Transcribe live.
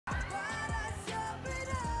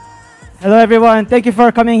Hello everyone, thank you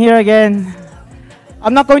for coming here again.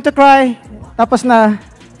 I'm not going to cry, tapos na.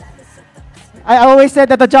 I always said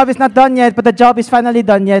that the job is not done yet, but the job is finally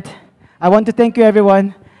done yet. I want to thank you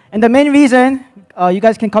everyone. And the main reason, you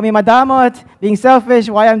guys can call me madamot, being selfish,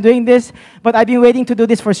 why I'm doing this, but I've been waiting to do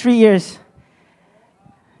this for 3 years.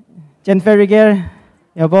 Jennifer Riguer,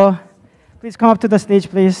 Yabo, please come up to the stage,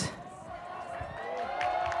 please.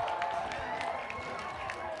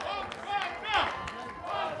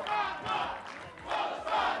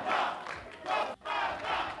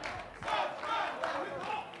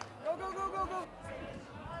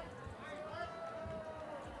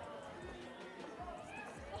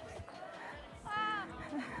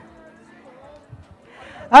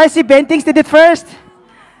 I see Bentings did it first,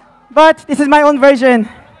 but this is my own version.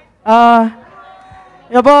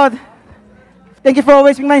 Yabod, thank you for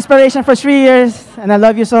always being my inspiration for 3 years, and I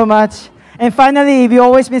love you so much. And finally, we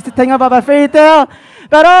always miss the thing about a fairy tale.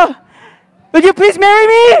 Pero, would you please marry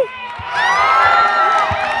me?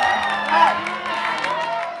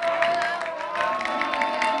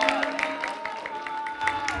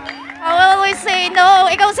 I will always say no.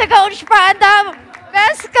 Ikaw si Coach Panda.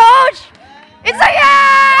 Best coach! It's a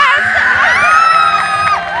yes!